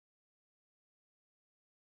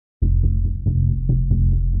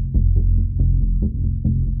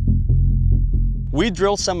We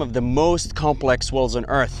drill some of the most complex wells on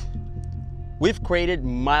Earth. We've created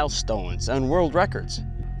milestones and world records.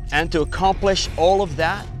 And to accomplish all of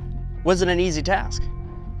that wasn't an easy task.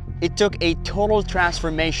 It took a total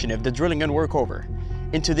transformation of the drilling and workover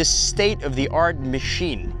into this state-of-the-art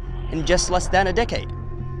machine in just less than a decade.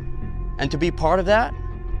 And to be part of that,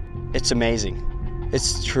 it's amazing.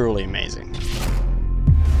 It's truly amazing.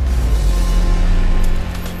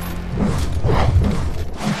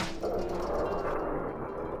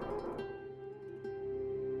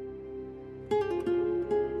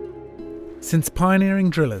 Since pioneering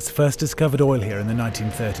drillers first discovered oil here in the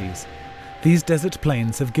 1930s, these desert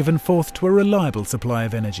plains have given forth to a reliable supply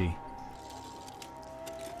of energy.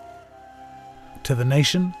 To the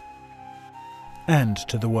nation and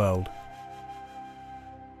to the world.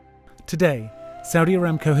 Today, Saudi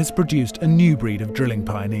Aramco has produced a new breed of drilling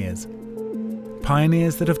pioneers.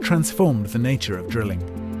 Pioneers that have transformed the nature of drilling.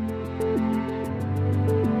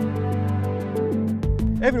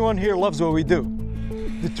 Everyone here loves what we do.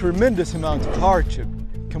 The tremendous amount of hardship,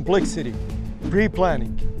 complexity,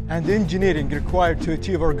 pre-planning, and engineering required to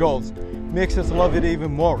achieve our goals makes us love it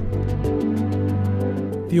even more.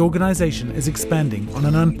 The organization is expanding on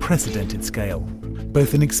an unprecedented scale,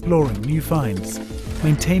 both in exploring new finds,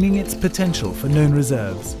 maintaining its potential for known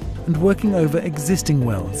reserves, and working over existing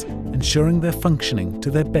wells, ensuring they're functioning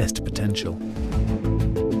to their best potential.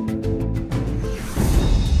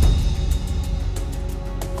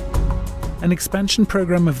 An expansion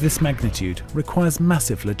program of this magnitude requires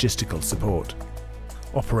massive logistical support.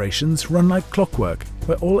 Operations run like clockwork,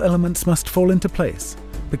 where all elements must fall into place,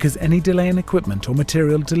 because any delay in equipment or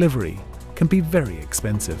material delivery can be very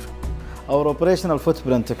expensive. Our operational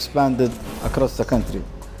footprint expanded across the country,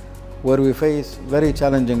 where we face very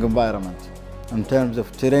challenging environment in terms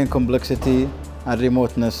of terrain complexity and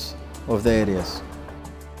remoteness of the areas.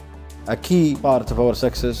 A key part of our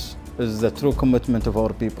success is the true commitment of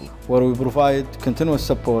our people, where we provide continuous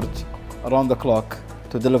support around the clock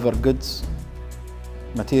to deliver goods,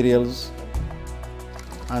 materials,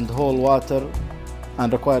 and whole water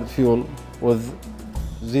and required fuel with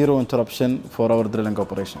zero interruption for our drilling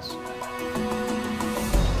operations.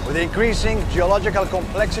 With the increasing geological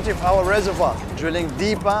complexity of our reservoir, drilling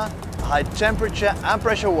deeper, high temperature and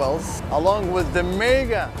pressure wells, along with the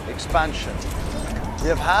mega expansion, we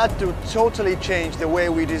have had to totally change the way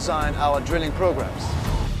we design our drilling programs.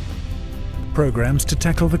 Programs to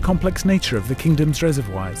tackle the complex nature of the kingdom's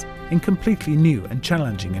reservoirs in completely new and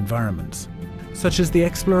challenging environments, such as the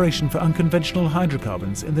exploration for unconventional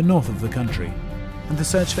hydrocarbons in the north of the country and the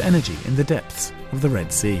search for energy in the depths of the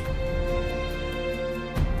Red Sea.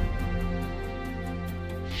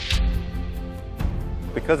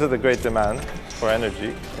 Because of the great demand for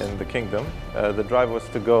energy in the kingdom, the drive was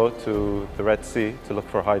to go to the Red Sea to look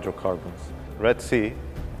for hydrocarbons. Red Sea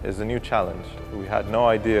is a new challenge. We had no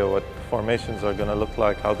idea what formations are going to look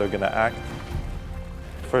like, how they're going to act.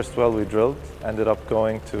 First well we drilled ended up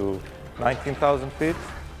going to 19,000 feet,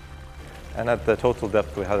 and at the total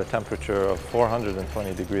depth we had a temperature of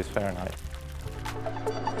 420 degrees Fahrenheit.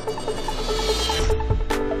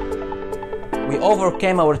 We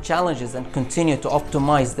overcame our challenges and continue to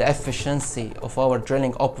optimize the efficiency of our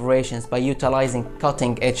drilling operations by utilizing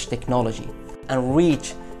cutting-edge technology and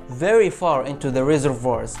reach very far into the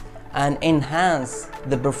reservoirs and enhance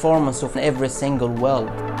the performance of every single well.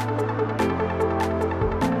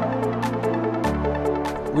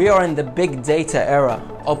 We are in the big data era.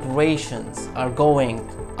 Operations are going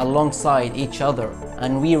alongside each other,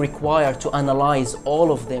 and we require to analyze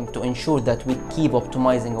all of them to ensure that we keep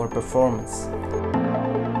optimizing our performance.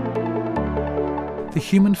 The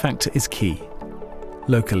human factor is key.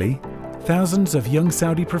 Locally, thousands of young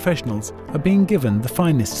Saudi professionals are being given the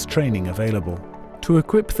finest training available to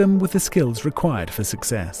equip them with the skills required for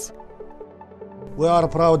success. We are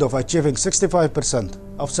proud of achieving 65%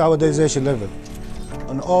 of Saudization level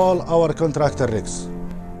on all our contractor rigs,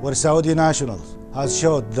 where Saudi nationals has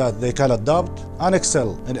showed that they can adapt and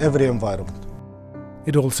excel in every environment.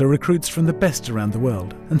 It also recruits from the best around the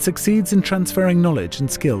world and succeeds in transferring knowledge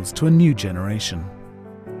and skills to a new generation.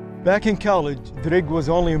 Back in college, the rig was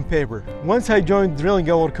only on paper. Once I joined drilling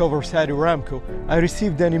and workover Saudi Aramco, I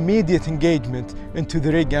received an immediate engagement into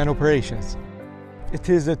the rig and operations. It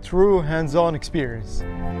is a true hands-on experience.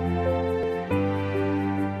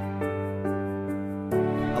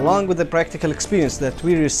 Along with the practical experience that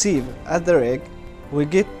we receive at the rig, we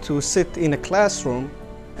get to sit in a classroom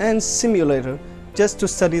and simulator just to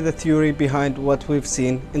study the theory behind what we've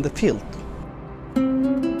seen in the field.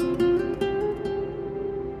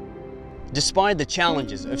 Despite the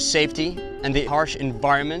challenges of safety and the harsh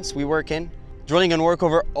environments we work in, Drilling and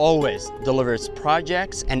Workover always delivers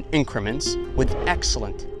projects and increments with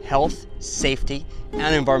excellent health, safety,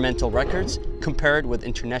 and environmental records compared with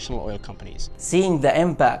international oil companies. Seeing the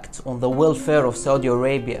impact on the welfare of Saudi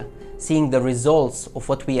Arabia, seeing the results of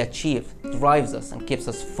what we achieve drives us and keeps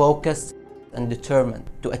us focused and determined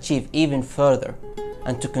to achieve even further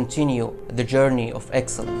and to continue the journey of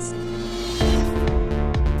excellence.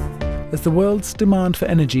 As the world's demand for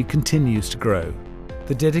energy continues to grow,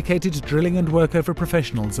 the dedicated drilling and workover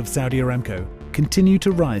professionals of Saudi Aramco continue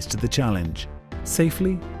to rise to the challenge,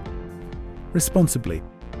 safely, responsibly,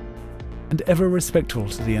 and ever respectful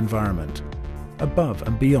to the environment, above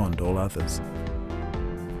and beyond all others.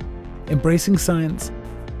 Embracing science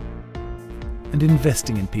and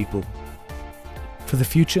investing in people, for the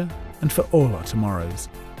future and for all our tomorrows.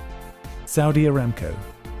 Saudi Aramco,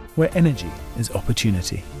 where energy is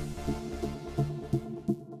opportunity.